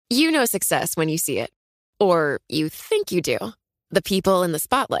You know success when you see it. Or you think you do. The people in the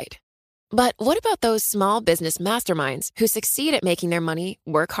spotlight. But what about those small business masterminds who succeed at making their money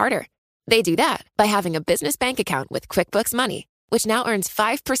work harder? They do that by having a business bank account with QuickBooks Money, which now earns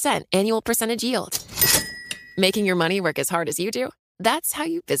 5% annual percentage yield. Making your money work as hard as you do? That's how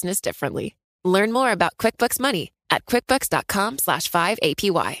you business differently. Learn more about QuickBooks Money at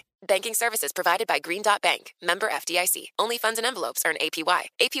quickbooks.com/5APY. Banking services provided by Green Dot Bank. Member FDIC. Only funds and envelopes earn APY.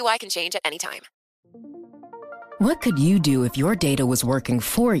 APY can change at any time. What could you do if your data was working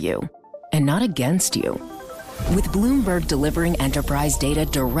for you and not against you? With Bloomberg delivering enterprise data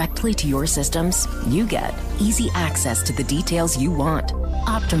directly to your systems, you get easy access to the details you want,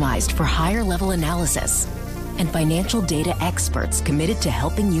 optimized for higher-level analysis, and financial data experts committed to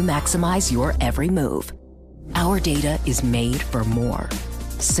helping you maximize your every move. Our data is made for more,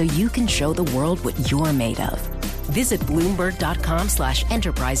 so you can show the world what you're made of. Visit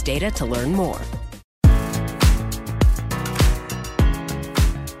Bloomberg.com/enterprise data to learn more.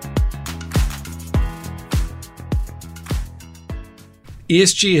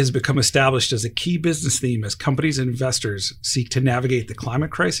 ESG has become established as a key business theme as companies and investors seek to navigate the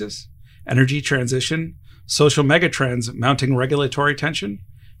climate crisis, energy transition, social megatrends, mounting regulatory tension,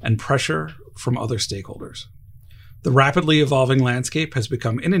 and pressure from other stakeholders. The rapidly evolving landscape has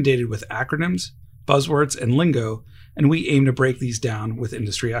become inundated with acronyms, buzzwords, and lingo, and we aim to break these down with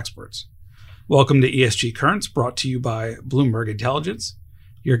industry experts. Welcome to ESG Currents, brought to you by Bloomberg Intelligence,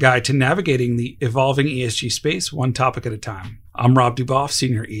 your guide to navigating the evolving ESG space one topic at a time. I'm Rob Duboff,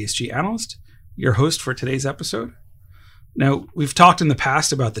 Senior ESG Analyst, your host for today's episode. Now, we've talked in the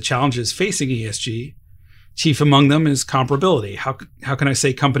past about the challenges facing ESG. Chief among them is comparability. How can I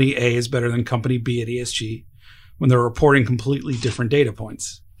say company A is better than company B at ESG when they're reporting completely different data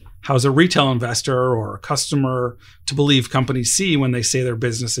points? How's a retail investor or a customer to believe company C when they say their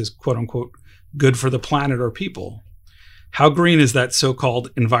business is quote unquote good for the planet or people? How green is that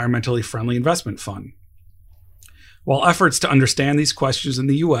so-called environmentally friendly investment fund? While efforts to understand these questions in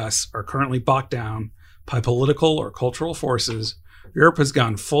the US are currently bogged down by political or cultural forces, Europe has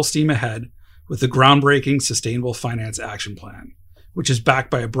gone full steam ahead with the groundbreaking Sustainable Finance Action Plan, which is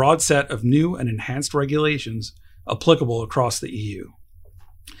backed by a broad set of new and enhanced regulations applicable across the EU.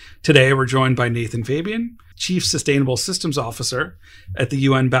 Today, we're joined by Nathan Fabian, Chief Sustainable Systems Officer at the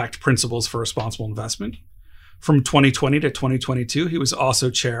UN-backed Principles for Responsible Investment. From 2020 to 2022, he was also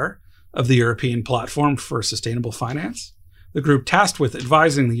chair of the European Platform for Sustainable Finance, the group tasked with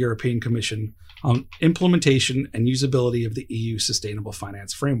advising the European Commission on implementation and usability of the EU Sustainable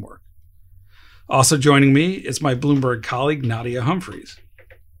Finance Framework. Also joining me is my Bloomberg colleague, Nadia Humphreys.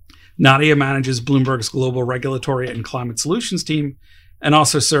 Nadia manages Bloomberg's Global Regulatory and Climate Solutions team and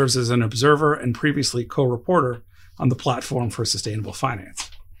also serves as an observer and previously co-reporter on the Platform for Sustainable Finance.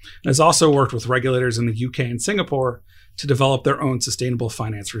 And has also worked with regulators in the UK and Singapore to develop their own sustainable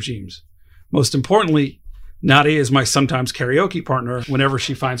finance regimes. Most importantly, Nadia is my sometimes karaoke partner whenever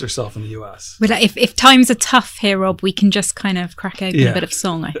she finds herself in the US. Well, if times are tough here, Rob, we can just kind of crack open a bit of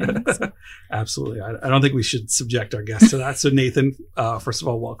song, I think. So. Absolutely. I don't think we should subject our guests to that. So Nathan, first of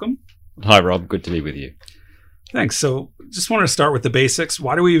all, welcome. Hi, Rob. Good to be with you. Thanks. So just want to start with the basics.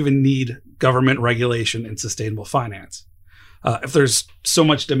 Why do we even need government regulation in sustainable finance? If there's so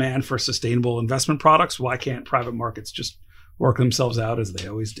much demand for sustainable investment products, why can't private markets just work themselves out as they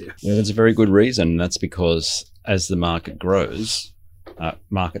always do? Well, that's a very good reason. That's because as the market grows,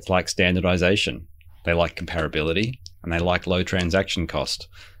 markets like standardization, they like comparability, and they like low transaction cost.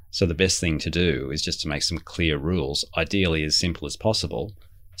 So the best thing to do is just to make some clear rules, ideally as simple as possible,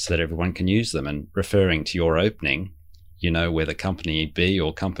 so that everyone can use them. And referring to your opening, you know whether company B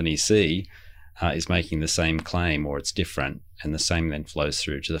or company C is making the same claim or it's different, and the same then flows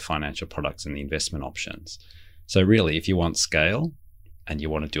through to the financial products and the investment options. So really, if you want scale and you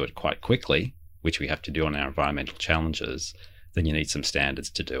want to do it quite quickly, which we have to do on our environmental challenges, then you need some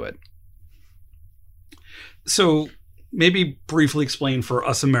standards to do it. So maybe briefly explain for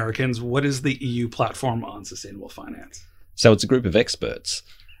us Americans, what is the EU Platform on Sustainable Finance? So it's a group of experts,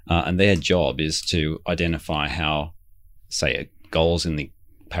 and their job is to identify how, say, goals in the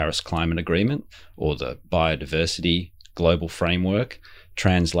Paris Climate Agreement or the biodiversity global framework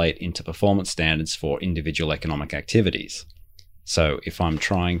translate into performance standards for individual economic activities. So if I'm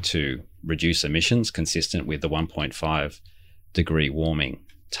trying to reduce emissions consistent with the 1.5 degree warming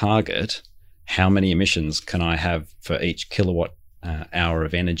target, how many emissions can I have for each kilowatt hour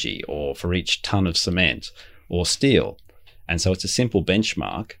of energy, or for each ton of cement or steel? And so it's a simple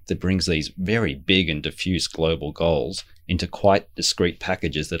benchmark that brings these very big and diffuse global goals into quite discrete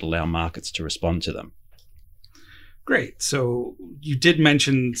packages that allow markets to respond to them. Great. So you did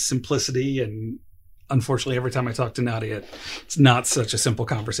mention simplicity, and unfortunately, every time I talk to Nadia, it's not such a simple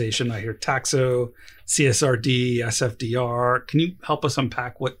conversation. I hear taxo, CSRD, SFDR. Can you help us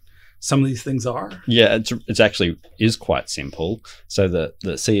unpack what some of these things are? Yeah, it's actually is quite simple. So the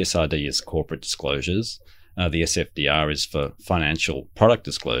CSRD is corporate disclosures. The SFDR is for financial product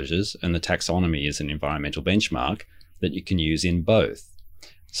disclosures, and the taxonomy is an environmental benchmark that you can use in both.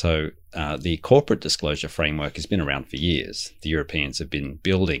 So the corporate disclosure framework has been around for years. The Europeans have been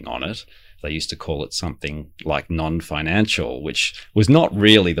building on it. They used to call it something like non-financial, which was not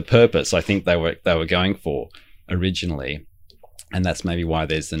really the purpose I think they were going for originally. And that's maybe why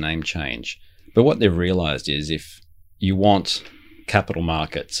there's the name change. But what they've realized is if you want capital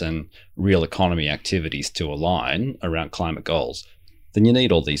markets and real economy activities to align around climate goals, then you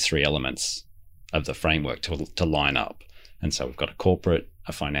need all these three elements of the framework to line up. And so we've got a corporate,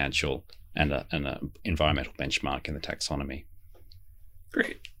 a financial, and an environmental benchmark in the taxonomy.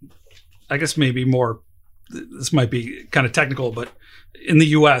 Great. I guess maybe more, this might be kind of technical, but in the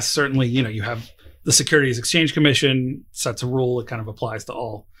US, certainly, you have the Securities Exchange Commission sets a rule. It kind of applies to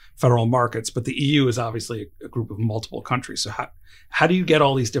all federal markets, but the EU is obviously a group of multiple countries. So how do you get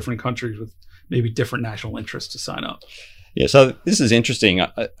all these different countries with maybe different national interests to sign up? Yeah, so this is interesting.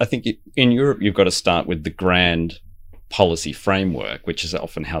 I think in Europe, you've got to start with the grand policy framework, which is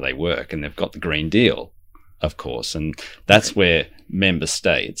often how they work. And they've got the Green Deal, of course. And that's where member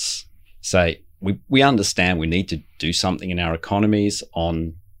states say, we understand we need to do something in our economies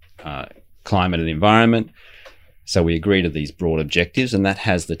on climate and environment. So we agree to these broad objectives, and that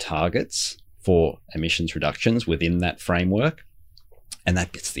has the targets for emissions reductions within that framework. And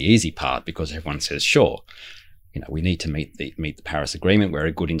that gets the easy part because everyone says, sure, we need to meet the Paris Agreement. We're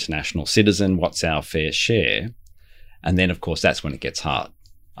a good international citizen. What's our fair share? And then, of course, that's when it gets hard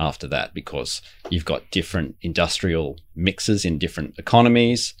after that, because you've got different industrial mixes in different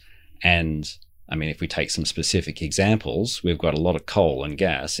economies. And I mean, if we take some specific examples, we've got a lot of coal and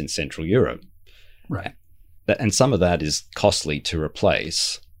gas in Central Europe. Right. And some of that is costly to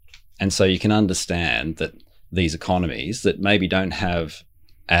replace. And so you can understand that these economies that maybe don't have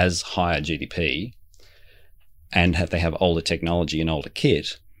as high a GDP and they have older technology and older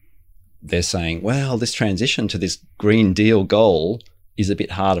kit, they're saying, well, this transition to this Green Deal goal is a bit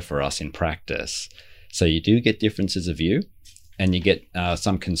harder for us in practice. So you do get differences of view, and you get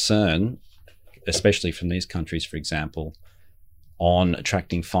some concern, especially from these countries, for example, on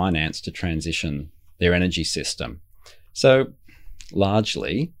attracting finance to transition their energy system. So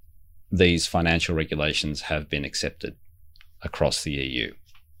largely, these financial regulations have been accepted across the EU,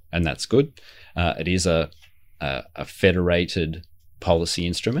 and that's good. It is a federated policy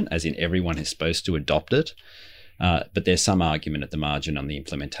instrument, as in everyone is supposed to adopt it. But there's some argument at the margin on the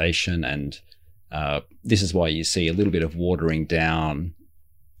implementation, and this is why you see a little bit of watering down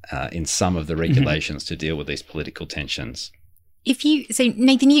in some of the regulations to deal with these political tensions. So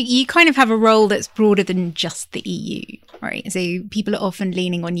Nathan, you kind of have a role that's broader than just the EU, right? So people are often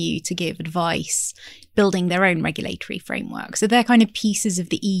leaning on you to give advice, building their own regulatory framework. So they're kind of pieces of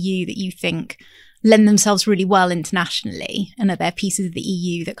the EU that you think lend themselves really well internationally, and are there pieces of the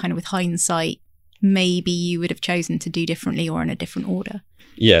EU that kind of with hindsight, maybe you would have chosen to do differently or in a different order?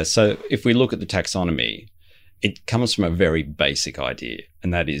 Yeah, so if we look at the taxonomy, it comes from a very basic idea,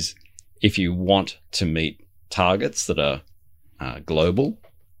 and that is if you want to meet targets that are global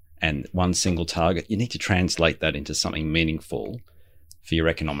and one single target, you need to translate that into something meaningful for your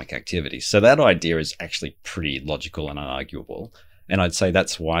economic activities. So that idea is actually pretty logical and unarguable. And I'd say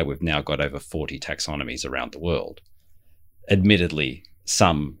that's why we've now got over 40 taxonomies around the world. Admittedly,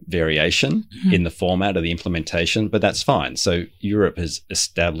 some variation in the format of the implementation, but that's fine. So Europe is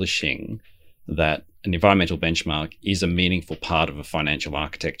establishing that an environmental benchmark is a meaningful part of a financial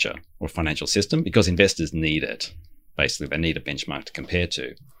architecture or financial system because investors need it. Basically, they need a benchmark to compare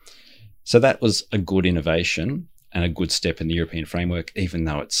to. So that was a good innovation and a good step in the European framework, even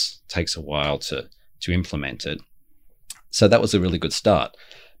though it takes a while to implement it. So that was a really good start.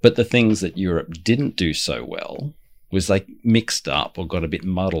 But the things that Europe didn't do so well was they mixed up or got a bit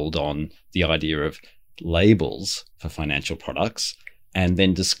muddled on the idea of labels for financial products and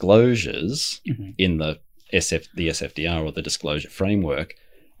then disclosures in the SFDR or the disclosure framework.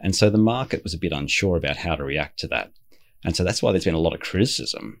 And so the market was a bit unsure about how to react to that. And so that's why there's been a lot of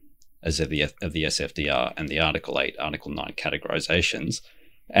criticism of the SFDR and the Article 8, Article 9 categorizations.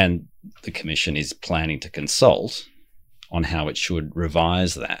 And the Commission is planning to consult on how it should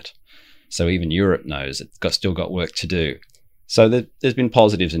revise that. So even Europe knows it's still got work to do. So there's been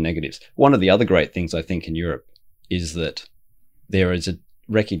positives and negatives. One of the other great things I think in Europe is that there is a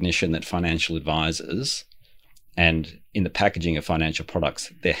recognition that financial advisors And in the packaging of financial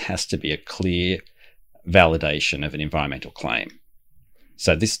products, there has to be a clear validation of an environmental claim.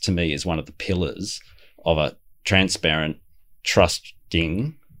 So this, to me, is one of the pillars of a transparent,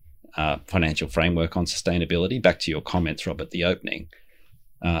 trusting financial framework on sustainability. Back to your comments, Rob, at the opening.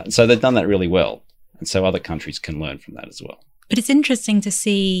 So they've done that really well. And so other countries can learn from that as well. But it's interesting to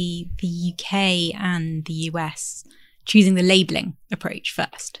see the UK and the US choosing the labelling approach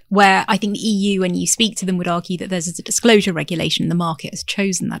first, where I think the EU, when you speak to them, would argue that there's a disclosure regulation. The market has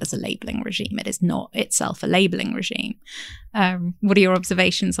chosen that as a labelling regime. It is not itself a labelling regime. What are your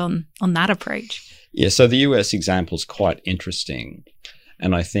observations on that approach? Yeah, so the US example is quite interesting.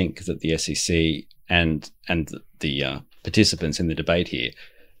 And I think that the SEC and the participants in the debate here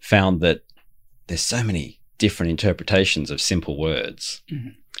found that there's so many different interpretations of simple words. Mm-hmm.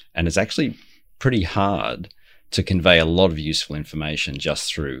 And it's actually pretty hard to convey a lot of useful information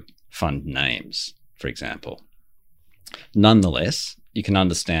just through fund names, for example. Nonetheless, you can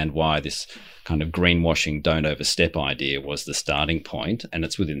understand why this kind of greenwashing, don't overstep idea was the starting point, and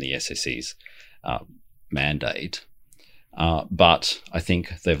it's within the SEC's mandate. But I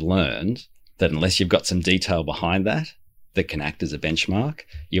think they've learned that unless you've got some detail behind that can act as a benchmark,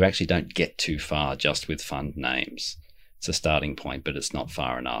 you actually don't get too far just with fund names. It's a starting point, but it's not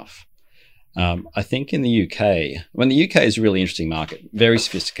far enough. I think in the UK, the UK is a really interesting market, very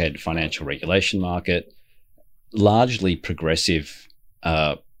sophisticated financial regulation market, largely progressive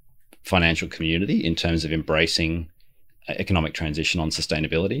financial community in terms of embracing economic transition on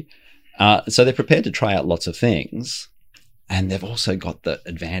sustainability. So they're prepared to try out lots of things. And they've also got the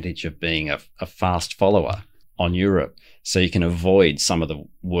advantage of being a fast follower on Europe. So you can avoid some of the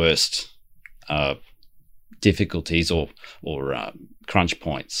worst difficulties or crunch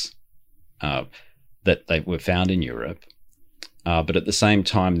points that they were found in Europe. But at the same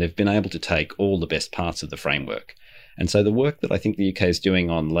time, they've been able to take all the best parts of the framework. And so the work that I think the UK is doing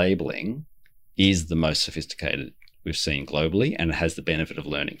on labelling is the most sophisticated we've seen globally, and it has the benefit of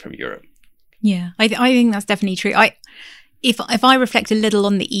learning from Europe. Yeah, I think that's definitely true. If I reflect a little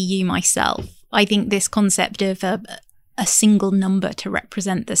on the EU myself, I think this concept of a single number to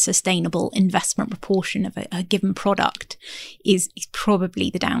represent the sustainable investment proportion of a given product is probably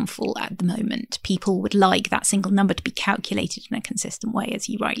the downfall at the moment. People would like that single number to be calculated in a consistent way, as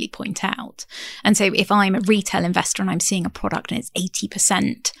you rightly point out. And so if I'm a retail investor and I'm seeing a product and it's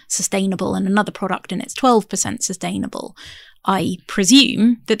 80% sustainable and another product and it's 12% sustainable, I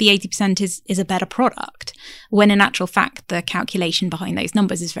presume that the 80% is a better product, when in actual fact, the calculation behind those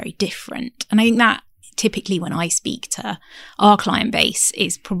numbers is very different. And I think that typically when I speak to our client base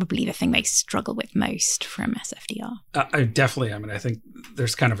is probably the thing they struggle with most from SFDR. I think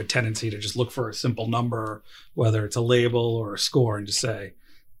there's kind of a tendency to just look for a simple number, whether it's a label or a score, and just say,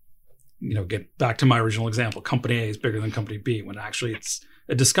 get back to my original example, company A is bigger than company B, when actually it's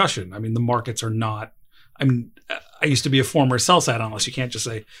a discussion. I mean, the markets are not, I used to be a former sell-side analyst. You can't just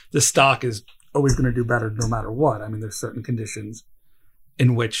say this stock is always going to do better no matter what. I mean, there's certain conditions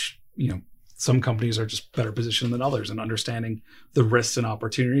in which, some companies are just better positioned than others, and understanding the risks and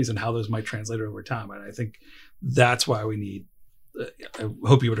opportunities and how those might translate over time. And I think that's why we need, I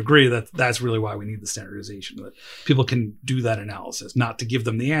hope you would agree that that's really why we need the standardization, that people can do that analysis, not to give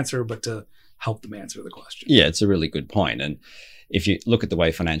them the answer, but to help them answer the question. Yeah, it's a really good point. And if you look at the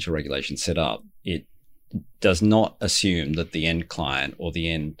way financial regulation is set up, it does not assume that the end client or the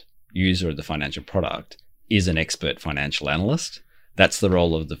end user of the financial product is an expert financial analyst. That's the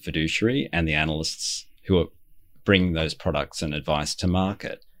role of the fiduciary and the analysts who are bringing those products and advice to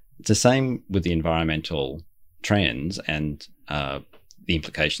market. It's the same with the environmental trends and the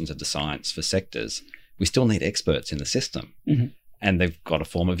implications of the science for sectors. We still need experts in the system, and they've got to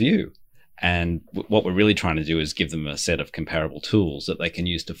form a view. And what we're really trying to do is give them a set of comparable tools that they can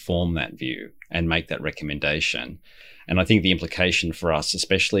use to form that view and make that recommendation. And I think the implication for us,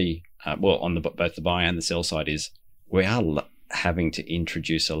 especially, on both the buy and the sell side, is we are having to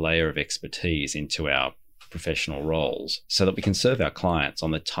introduce a layer of expertise into our professional roles so that we can serve our clients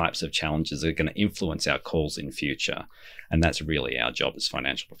on the types of challenges that are going to influence our calls in future. And that's really our job as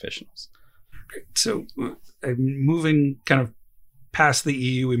financial professionals. So moving kind of past the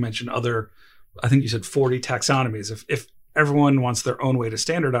EU, we mentioned other, I think you said 40 taxonomies. If everyone wants their own way to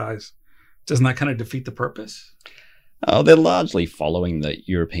standardize, doesn't that kind of defeat the purpose? Oh, they're largely following the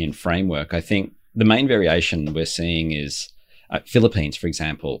European framework. I think the main variation we're seeing is Philippines, for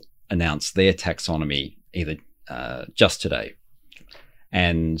example, announced their taxonomy either just today.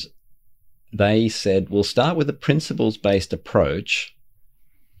 And they said, we'll start with a principles-based approach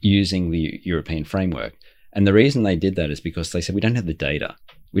using the European framework. And the reason they did that is because they said, we don't have the data.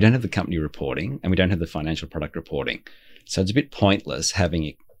 We don't have the company reporting, and we don't have the financial product reporting. So it's a bit pointless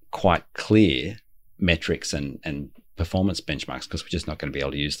having quite clear metrics and performance benchmarks because we're just not going to be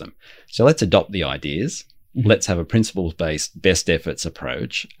able to use them. So let's adopt the ideas. Let's have a principles-based best efforts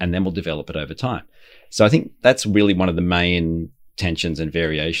approach, and then we'll develop it over time. So I think that's really one of the main tensions and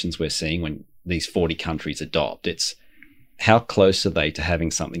variations we're seeing when these 40 countries adopt. It's how close are they to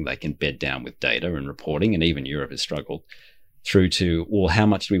having something they can bed down with data and reporting, and even Europe has struggled, through to, well, how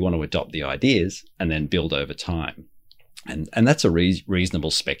much do we want to adopt the ideas and then build over time? And that's a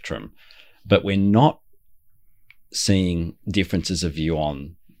reasonable spectrum, but we're not seeing differences of view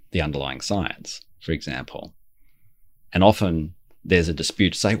on the underlying science, for example. And often there's a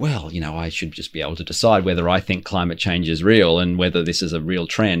dispute to say, well, I should just be able to decide whether I think climate change is real and whether this is a real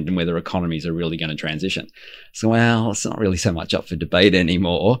trend and whether economies are really going to transition. So, well, it's not really so much up for debate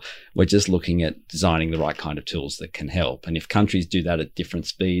anymore. We're just looking at designing the right kind of tools that can help. And if countries do that at different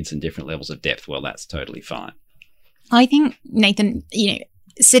speeds and different levels of depth, well, that's totally fine. I think, Nathan,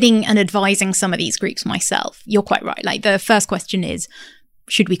 sitting and advising some of these groups myself, you're quite right. Like, the first question is,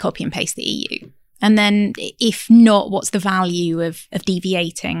 should we copy and paste the EU? And then if not, what's the value of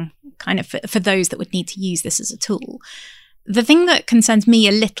deviating kind of for those that would need to use this as a tool? The thing that concerns me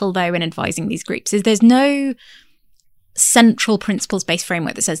a little, though, in advising these groups is there's no central principles-based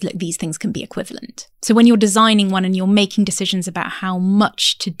framework that says, look, these things can be equivalent. So when you're designing one and you're making decisions about how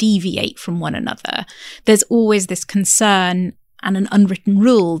much to deviate from one another, there's always this concern and an unwritten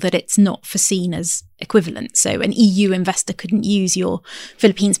rule that it's not foreseen as equivalent. So an EU investor couldn't use your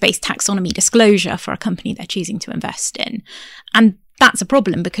Philippines-based taxonomy disclosure for a company they're choosing to invest in. And that's a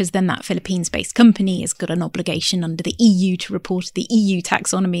problem because then that Philippines-based company has got an obligation under the EU to report the EU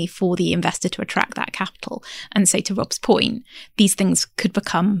taxonomy for the investor to attract that capital. And so to Rob's point, these things could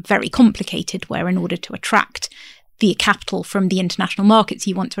become very complicated where in order to attract the capital from the international markets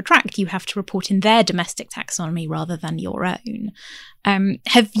you want to attract, you have to report in their domestic taxonomy rather than your own.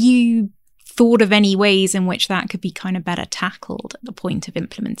 Have you thought of any ways in which that could be kind of better tackled at the point of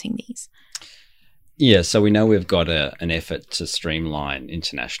implementing these? Yeah, so we know we've got an effort to streamline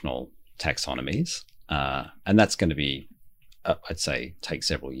international taxonomies, and that's going to be, I'd say, take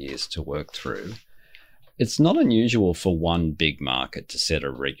several years to work through. It's not unusual for one big market to set a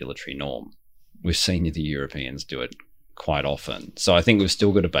regulatory norm. We've seen the Europeans do it quite often. So I think we've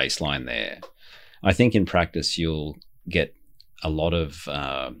still got a baseline there. I think in practice, you'll get a lot of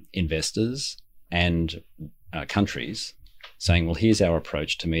investors and countries saying, well, here's our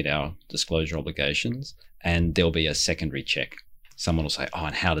approach to meet our disclosure obligations. And there'll be a secondary check. Someone will say, oh,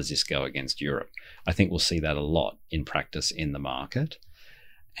 and how does this go against Europe? I think we'll see that a lot in practice in the market.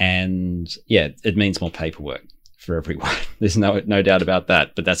 And yeah, it means more paperwork for everyone. There's no doubt about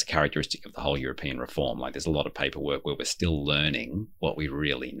that. But that's a characteristic of the whole European reform. Like, there's a lot of paperwork where we're still learning what we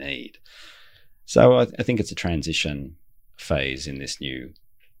really need. So I think it's a transition phase in this new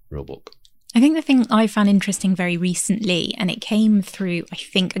rule book. I think the thing I found interesting very recently, and it came through, I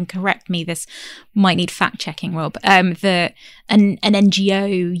think, and correct me, this might need fact checking, Rob, that an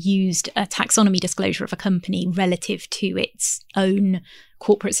NGO used a taxonomy disclosure of a company relative to its own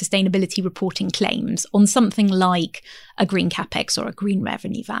corporate sustainability reporting claims on something like a green capex or a green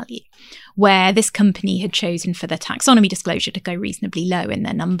revenue value, where this company had chosen for the taxonomy disclosure to go reasonably low in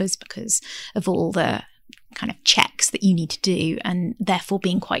their numbers because of all the kind of checks that you need to do, and therefore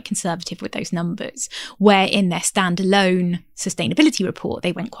being quite conservative with those numbers, where in their standalone sustainability report,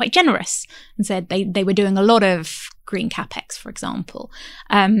 they went quite generous and said they were doing a lot of green capex, for example.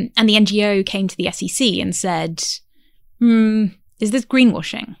 And the NGO came to the SEC and said, is this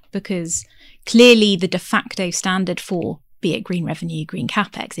greenwashing? Because clearly the de facto standard for, be it green revenue, green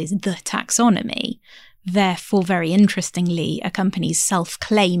capex, is the taxonomy. Therefore, very interestingly, a company's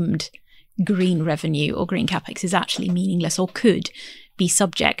self-claimed green revenue or green capex is actually meaningless or could be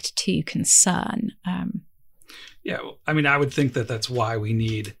subject to concern. Yeah, I mean, I would think that that's why we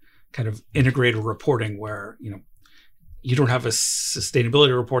need kind of integrated reporting where, you don't have a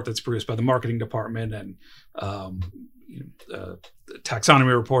sustainability report that's produced by the marketing department and a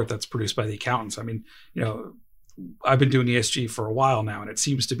taxonomy report that's produced by the accountants. I mean, I've been doing ESG for a while now, and it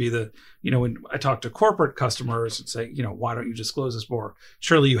seems to be when I talk to corporate customers and say, why don't you disclose this more?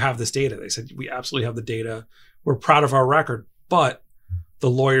 Surely you have this data. They said, we absolutely have the data. We're proud of our record, but the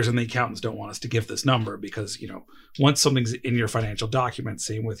lawyers and the accountants don't want us to give this number because, once something's in your financial documents,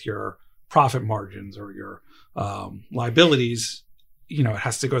 same with your profit margins or your liabilities, it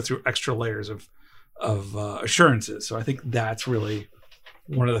has to go through extra layers of assurances. So I think that's really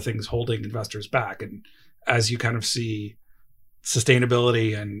one of the things holding investors back. And as you kind of see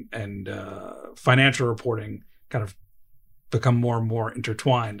sustainability and financial reporting kind of become more and more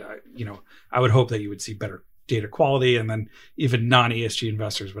intertwined, I would hope that you would see better data quality, and then even non-ESG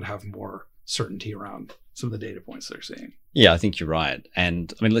investors would have more certainty around some of the data points they're seeing. Yeah, I think you're right.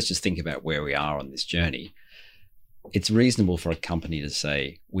 And I mean, let's just think about where we are on this journey. It's reasonable for a company to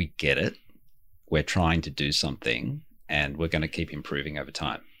say, we get it, we're trying to do something, and we're going to keep improving over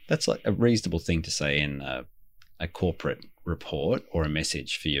time. That's like a reasonable thing to say in a corporate report or a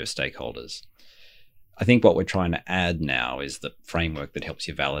message for your stakeholders. I think what we're trying to add now is the framework that helps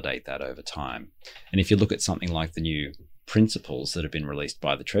you validate that over time. And if you look at something like the new principles that have been released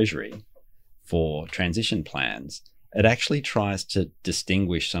by the Treasury for transition plans, it actually tries to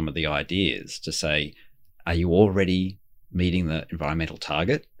distinguish some of the ideas to say, are you already meeting the environmental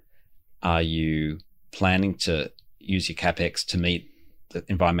target? Are you planning to use your CapEx to meet the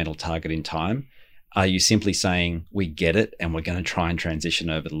environmental target in time? Are you simply saying, we get it and we're going to try and transition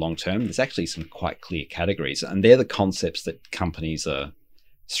over the long term? There's actually some quite clear categories, and they're the concepts that companies are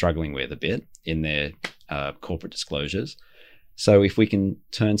struggling with a bit in their corporate disclosures. So if we can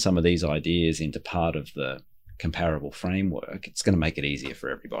turn some of these ideas into part of the comparable framework, it's going to make it easier for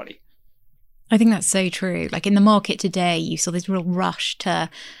everybody. I think that's so true. Like in the market today, you saw this real rush to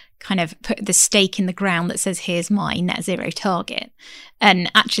kind of put the stake in the ground that says, here's my net zero target.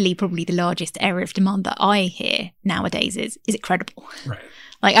 And actually probably the largest area of demand that I hear nowadays is it credible? Right.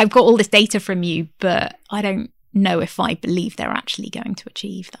 Like I've got all this data from you, but I don't know if I believe they're actually going to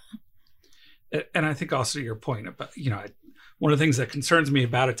achieve that. And I think also to your point about, one of the things that concerns me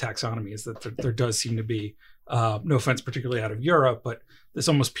about a taxonomy is that there does seem to be, no offense particularly out of Europe, but this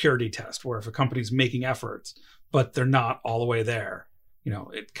almost purity test where if a company's making efforts, but they're not all the way there,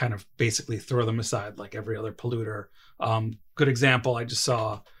 it kind of basically throw them aside like every other polluter. Good example, I just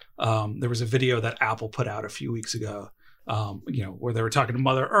saw, there was a video that Apple put out a few weeks ago, where they were talking to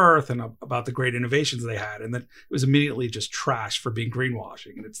Mother Earth and about the great innovations they had. And then it was immediately just trashed for being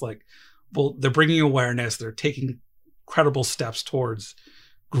greenwashing. And it's like, well, they're bringing awareness. They're taking credible steps towards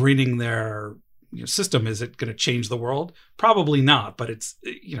greening their system. Is it going to change the world? Probably not. But it's,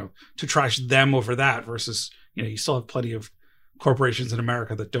 to trash them over that versus, you still have plenty of corporations in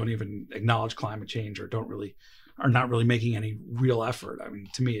America that don't even acknowledge climate change or are not really making any real effort. I mean,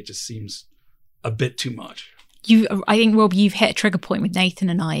 to me, it just seems a bit too much. I think, Rob, you've hit a trigger point with Nathan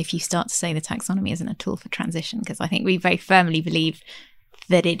and I if you start to say the taxonomy isn't a tool for transition, because I think we very firmly believe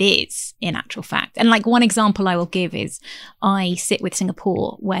that it is in actual fact. And like one example I will give is I sit with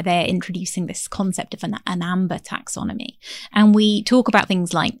Singapore where they're introducing this concept of an amber taxonomy. And we talk about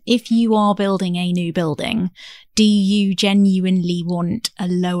things like, if you are building a new building, do you genuinely want a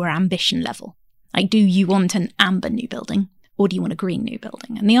lower ambition level? Like, do you want an amber new building or do you want a green new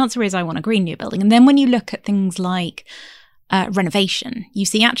building? And the answer is I want a green new building. And then when you look at things like renovation, you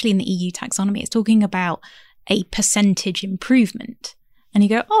see actually in the EU taxonomy, it's talking about a percentage improvement. And you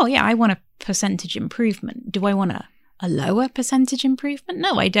go, oh yeah, I want a percentage improvement. Do I want a lower percentage improvement?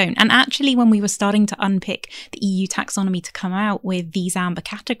 No, I don't. And actually, when we were starting to unpick the EU taxonomy to come out with these amber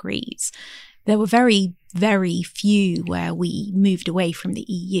categories, there were very, very few where we moved away from the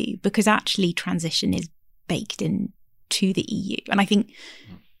EU because actually transition is baked into the EU. And I think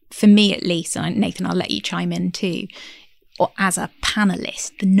for me at least, and Nathan, I'll let you chime in too, or as a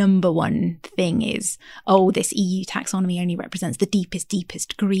panelist, the number one thing is, this EU taxonomy only represents the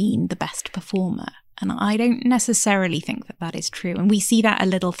deepest green, the best performer. And I don't necessarily think that is true. And we see that a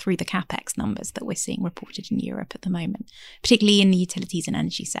little through the CapEx numbers that we're seeing reported in Europe at the moment, particularly in the utilities and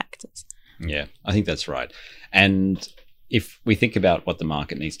energy sectors. Yeah, I think that's right. And if we think about what the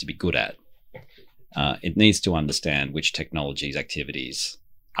market needs to be good at, it needs to understand which technologies, activities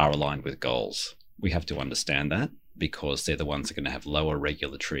are aligned with goals. We have to understand that because they're the ones that are going to have lower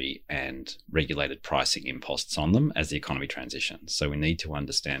regulatory and regulated pricing imposts on them as the economy transitions. So we need to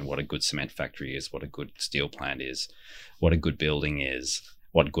understand what a good cement factory is, what a good steel plant is, what a good building is,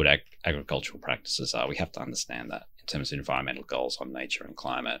 what good agricultural practices are. We have to understand that in terms of environmental goals on nature and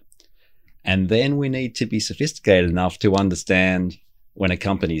climate. And then we need to be sophisticated enough to understand when a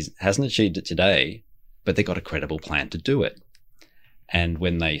company hasn't achieved it today, but they've got a credible plan to do it. And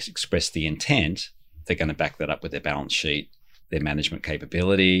when they express the intent, they're going to back that up with their balance sheet, their management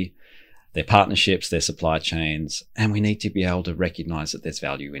capability, their partnerships, their supply chains. And we need to be able to recognize that there's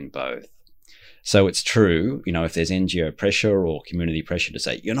value in both. So it's true, if there's NGO pressure or community pressure to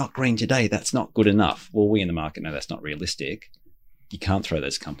say, you're not green today, that's not good enough. Well, we in the market know that's not realistic. You can't throw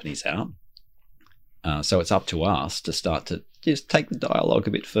those companies out. So it's up to us to start to just take the dialogue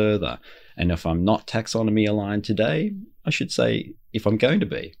a bit further. And if I'm not taxonomy aligned today, I should say, if I'm going to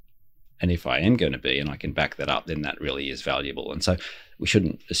be, And if I am going to be, and I can back that up, then that really is valuable. And so we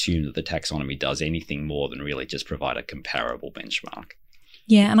shouldn't assume that the taxonomy does anything more than really just provide a comparable benchmark.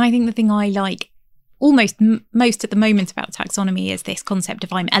 Yeah, and I think the thing I like almost most at the moment about taxonomy is this concept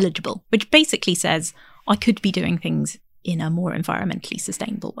of I'm eligible, which basically says I could be doing things in a more environmentally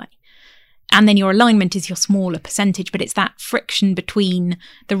sustainable way. And then your alignment is your smaller percentage, but it's that friction between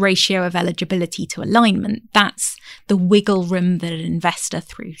the ratio of eligibility to alignment. That's the wiggle room that an investor,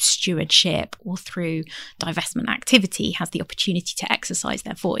 through stewardship or through divestment activity, has the opportunity to exercise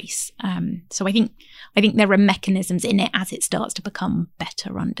their voice. So I think there are mechanisms in it as it starts to become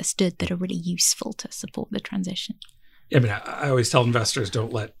better understood that are really useful to support the transition. I mean, I always tell investors,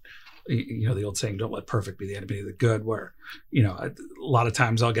 don't let, the old saying, don't let perfect be the enemy of the good, where, a lot of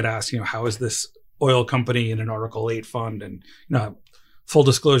times I'll get asked, how is this oil company in an Article 8 fund? And, full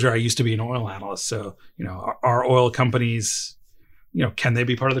disclosure, I used to be an oil analyst. So, are oil companies, can they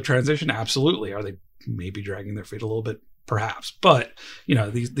be part of the transition? Absolutely. Are they maybe dragging their feet a little bit? Perhaps. But,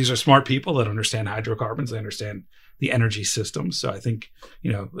 these are smart people that understand hydrocarbons. They understand the energy system. So I think,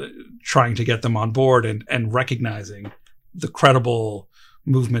 trying to get them on board and recognizing the credible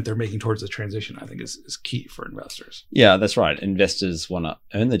movement they're making towards the transition, I think is key for investors. Yeah, that's right. Investors want to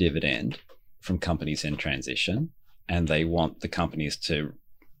earn the dividend from companies in transition, and they want the companies to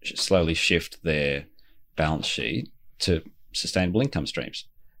slowly shift their balance sheet to sustainable income streams.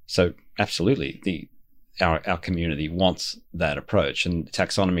 So absolutely, our community wants that approach, and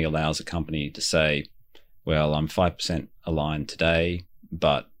taxonomy allows a company to say, well, I'm 5% aligned today,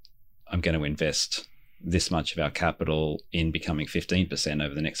 but I'm going to invest this much of our capital in becoming 15%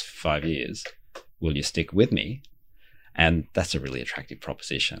 over the next 5 years. Will you stick with me? And that's a really attractive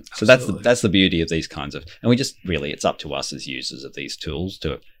proposition. Absolutely. So that's the beauty of these kinds of, and we just really, it's up to us as users of these tools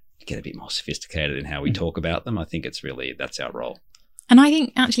to get a bit more sophisticated in how we talk about them. I think that's our role. And I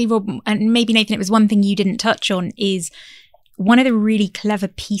think actually, Rob, and maybe Nathan, it was one thing you didn't touch on, is one of the really clever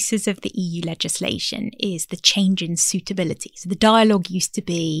pieces of the EU legislation is the change in suitability. So the dialogue used to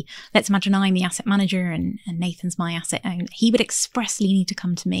be, let's imagine I'm the asset manager and Nathan's my asset owner. He would expressly need to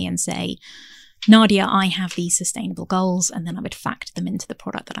come to me and say, Nadia, I have these sustainable goals, and then I would factor them into the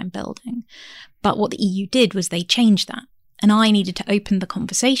product that I'm building. But what the EU did was they changed that. And I needed to open the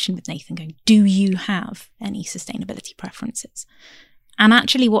conversation with Nathan going, do you have any sustainability preferences? And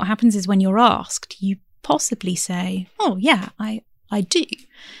actually what happens is when you're asked, you possibly say, oh yeah, I do.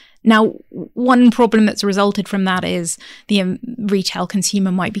 Now, one problem that's resulted from that is the retail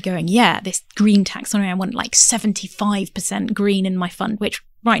consumer might be going, yeah, this green taxonomy, I want like 75% green in my fund, which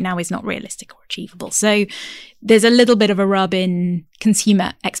right now is not realistic or achievable. So there's a little bit of a rub in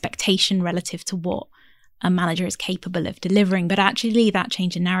consumer expectation relative to what a manager is capable of delivering. But actually that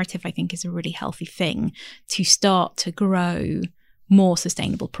change in narrative, I think, is a really healthy thing to start to grow more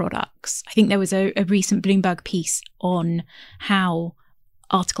sustainable products. I think there was a recent Bloomberg piece on how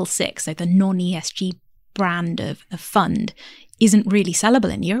Article 6, so the non-ESG brand of fund, isn't really sellable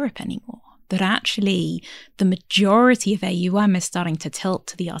in Europe anymore. That actually the majority of AUM is starting to tilt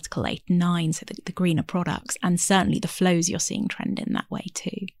to the Article 8 and 9, so the greener products, and certainly the flows you're seeing trend in that way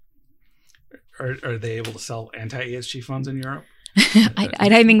too. Are they able to sell anti-ESG funds in Europe? I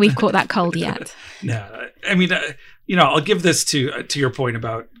don't think we've caught that cold yet. No, I mean, I'll give this to your point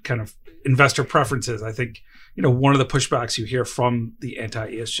about kind of investor preferences. I think, one of the pushbacks you hear from the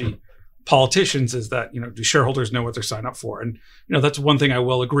anti-ESG politicians is that, do shareholders know what they're signing up for? And, that's one thing I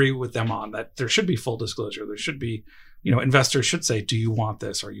will agree with them on, that there should be full disclosure. There should be, investors should say, do you want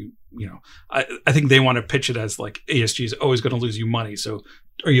this? Are you, I think they want to pitch it as like ESG is always going to lose you money. So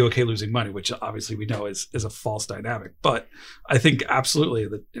are you okay losing money? Which obviously we know is a false dynamic. But I think absolutely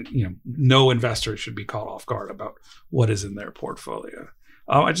that, no investor should be caught off guard about what is in their portfolio.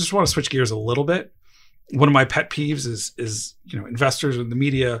 I just want to switch gears a little bit. One of my pet peeves is investors in the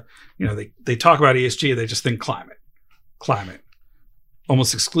media, they talk about ESG, they just think climate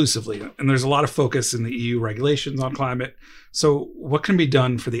almost exclusively. And there's a lot of focus in the EU regulations on climate. So what can be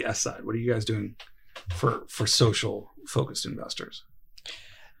done for the S side? What are you guys doing for social focused investors?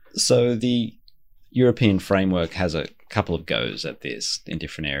 So the European framework has a couple of goes at this in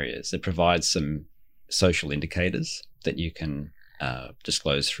different areas. It provides some social indicators that you can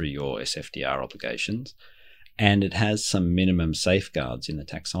disclose through your SFDR obligations. And it has some minimum safeguards in the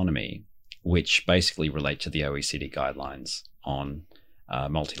taxonomy, which basically relate to the OECD guidelines on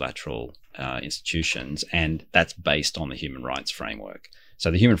multilateral institutions. And that's based on the human rights framework. So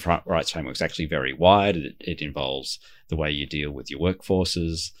the human rights framework is actually very wide. It involves the way you deal with your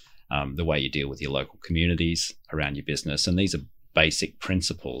workforces, the way you deal with your local communities around your business. And these are basic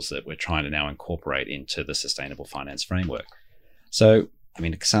principles that we're trying to now incorporate into the sustainable finance framework. So I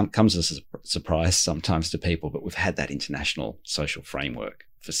mean, it comes as a surprise sometimes to people, but we've had that international social framework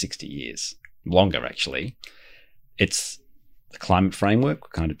for 60 years, longer actually. It's the climate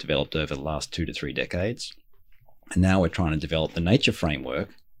framework kind of developed over the last 2 to 3 decades. And now we're trying to develop the nature framework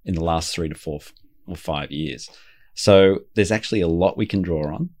in the last 3 to 4 or 5 years. So there's actually a lot we can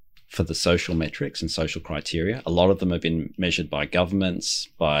draw on for the social metrics and social criteria. A lot of them have been measured by governments,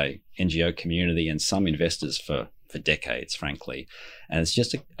 by NGO community, and some investors for decades, frankly. And it's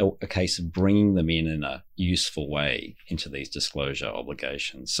just a case of bringing them in a useful way into these disclosure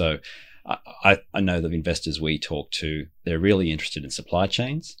obligations. So I know the investors we talk to, they're really interested in supply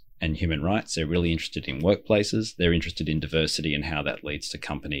chains and human rights. They're really interested in workplaces. They're interested in diversity and how that leads to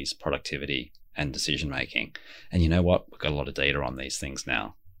companies' productivity and decision making. And you know what? We've got a lot of data on these things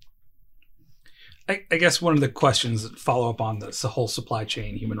now. I guess one of the questions that follow up on this, the whole supply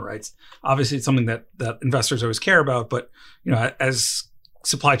chain, human rights, obviously it's something that investors always care about, but as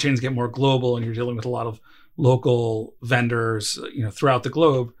supply chains get more global and you're dealing with a lot of local vendors, throughout the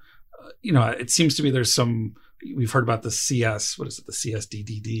globe, it seems to me there's we've heard about the CS, what is it, the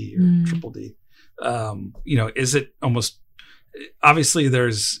CSDDD or triple D. Is it almost, obviously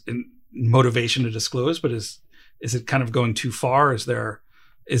there's motivation to disclose, but is it kind of going too far?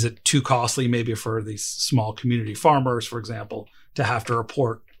 Is it too costly maybe for these small community farmers, for example, to have to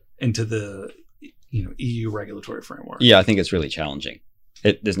report into the EU regulatory framework? Yeah, I think it's really challenging.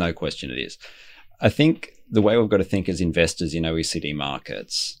 There's no question it is. I think the way we've got to think as investors in OECD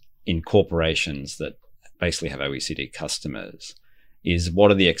markets, in corporations that basically have OECD customers, is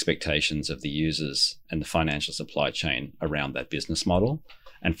what are the expectations of the users and the financial supply chain around that business model?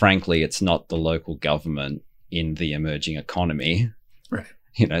 And frankly, it's not the local government in the emerging economy. Right.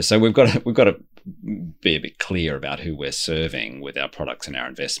 So we've got to be a bit clear about who we're serving with our products and our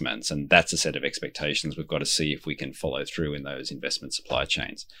investments. And that's a set of expectations we've got to see if we can follow through in those investment supply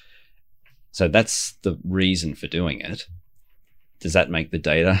chains. So that's the reason for doing it. Does that make the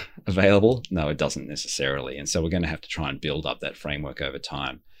data available? No, it doesn't necessarily. And so we're going to have to try and build up that framework over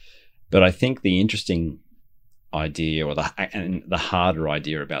time. But I think the interesting idea or the harder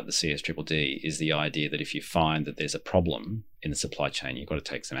idea about the CSDDD is the idea that if you find that there's a problem in the supply chain, you've got to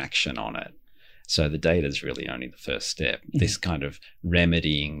take some action on it. So the data is really only the first step. Mm-hmm. This kind of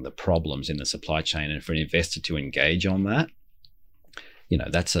remedying the problems in the supply chain, and for an investor to engage on that,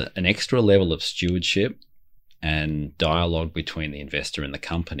 that's an extra level of stewardship and dialogue between the investor and the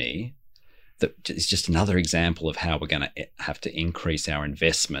company. That is just another example of how we're going to have to increase our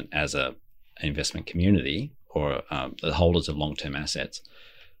investment as an investment community or the holders of long-term assets,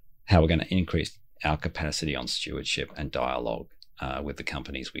 how we're going to increase our capacity on stewardship and dialogue with the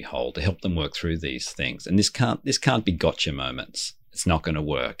companies we hold to help them work through these things. And this can't be gotcha moments. It's not going to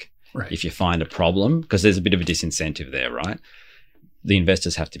work. Right. If you find a problem, because there's a bit of a disincentive there, right? The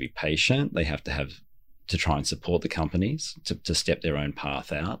investors have to be patient. They have to try and support the companies to step their own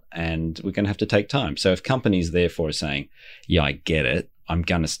path out. And we're going to have to take time. So if companies therefore are saying, yeah, I get it, I'm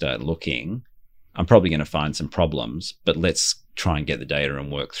going to start looking, I'm probably going to find some problems, but let's try and get the data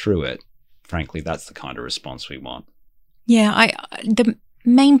and work through it. Frankly, that's the kind of response we want. Yeah, the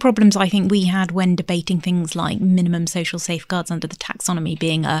main problems I think we had when debating things like minimum social safeguards under the taxonomy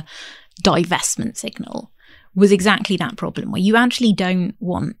being a divestment signal was exactly that problem, where you actually don't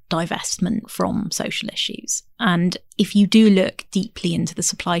want divestment from social issues. And if you do look deeply into the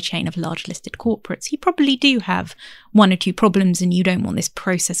supply chain of large listed corporates, you probably do have 1 or 2 problems, and you don't want this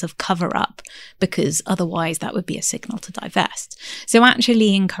process of cover up, because otherwise that would be a signal to divest. So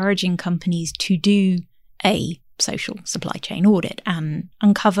actually encouraging companies to do a social supply chain audit and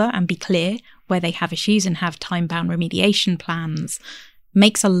uncover and be clear where they have issues and have time-bound remediation plans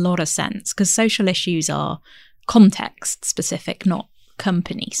makes a lot of sense, because social issues are context specific, not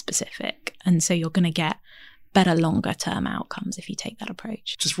company specific. And so you're going to get better longer term outcomes if you take that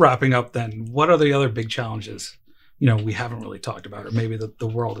approach. Just wrapping up then, what are the other big challenges, we haven't really talked about, or maybe the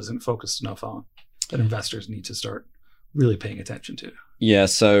world isn't focused enough on, that investors need to start really paying attention to? Yeah,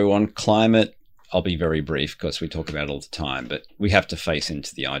 so on climate, I'll be very brief because we talk about it all the time, but we have to face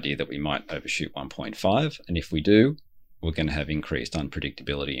into the idea that we might overshoot 1.5. And if we do, we're going to have increased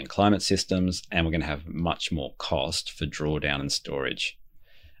unpredictability in climate systems, and we're going to have much more cost for drawdown and storage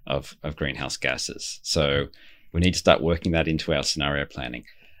of greenhouse gases. So we need to start working that into our scenario planning.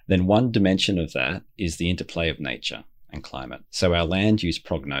 Then one dimension of that is the interplay of nature and climate. So our land use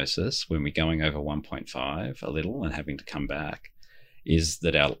prognosis, when we're going over 1.5 a little and having to come back, is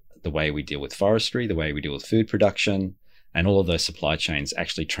that the way we deal with forestry, the way we deal with food production, and all of those supply chains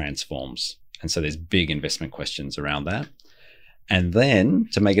actually transforms. And so there's big investment questions around that. And then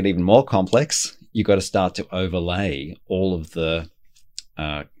to make it even more complex, you've got to start to overlay all of the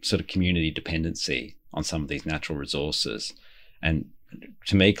sort of community dependency on some of these natural resources. And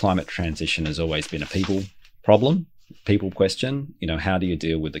to me, climate transition has always been a people problem, people question. How do you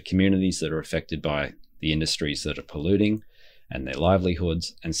deal with the communities that are affected by the industries that are polluting and their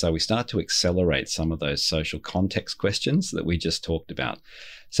livelihoods? And so we start to accelerate some of those social context questions that we just talked about.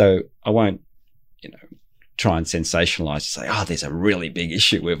 So I won't, try and sensationalize to say, there's a really big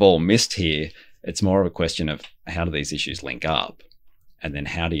issue we've all missed here. It's more of a question of how do these issues link up? And then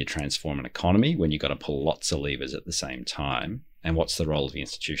how do you transform an economy when you've got to pull lots of levers at the same time? And what's the role of the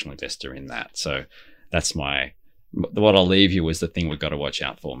institutional investor in that? So that's what I'll leave you was the thing we've got to watch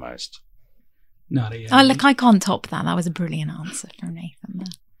out for most. Nadia. Look, I can't top that. That was a brilliant answer from Nathan there.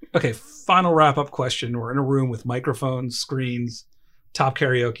 Okay, final wrap-up question. We're in a room with microphones, screens, top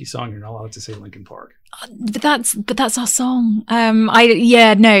karaoke song. You're not allowed to say Linkin Park. But that's our song.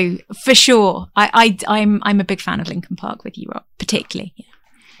 No, for sure. I'm a big fan of Linkin Park with you, Rob, particularly. Yeah.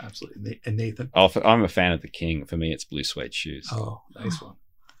 Absolutely. And Nathan? I'm a fan of The King. For me, it's Blue Suede Shoes. Oh, nice one.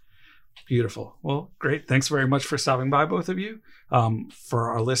 Beautiful. Well, great. Thanks very much for stopping by, both of you. For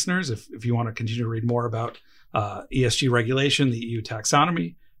our listeners, if you want to continue to read more about ESG regulation, the EU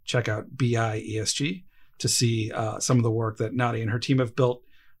taxonomy, check out BI ESG to see some of the work that Nadia and her team have built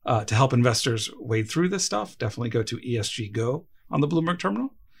to help investors wade through this stuff. Definitely go to ESG Go on the Bloomberg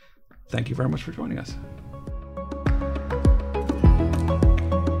terminal. Thank you very much for joining us.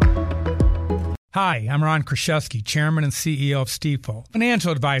 Hi, I'm Ron Kraszewski, Chairman and CEO of Stifel. Financial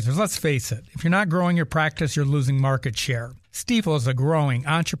advisors, let's face it, if you're not growing your practice, you're losing market share. Stifel is a growing,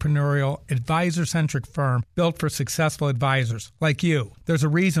 entrepreneurial, advisor-centric firm built for successful advisors like you. There's a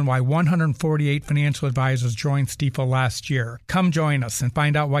reason why 148 financial advisors joined Stifel last year. Come join us and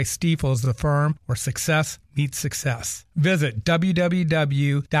find out why Stifel is the firm where success meets success. Visit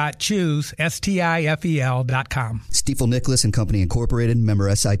www.choosestifel.com. Stifel Nicholas and Company Incorporated, member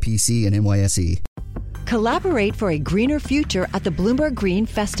SIPC and NYSE. Collaborate for a greener future at the Bloomberg Green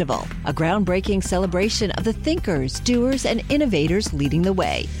Festival, a groundbreaking celebration of the thinkers, doers, and innovators leading the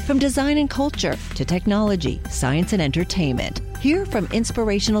way. From design and culture to technology, science, and entertainment. Hear from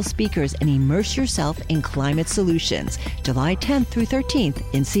inspirational speakers and immerse yourself in climate solutions. July 10th through 13th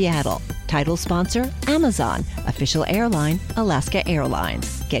in Seattle. Title sponsor, Amazon. Official airline, Alaska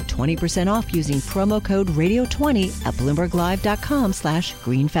Airlines. Get 20% off using promo code radio20 at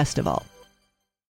bloomberglive.com/greenfestival.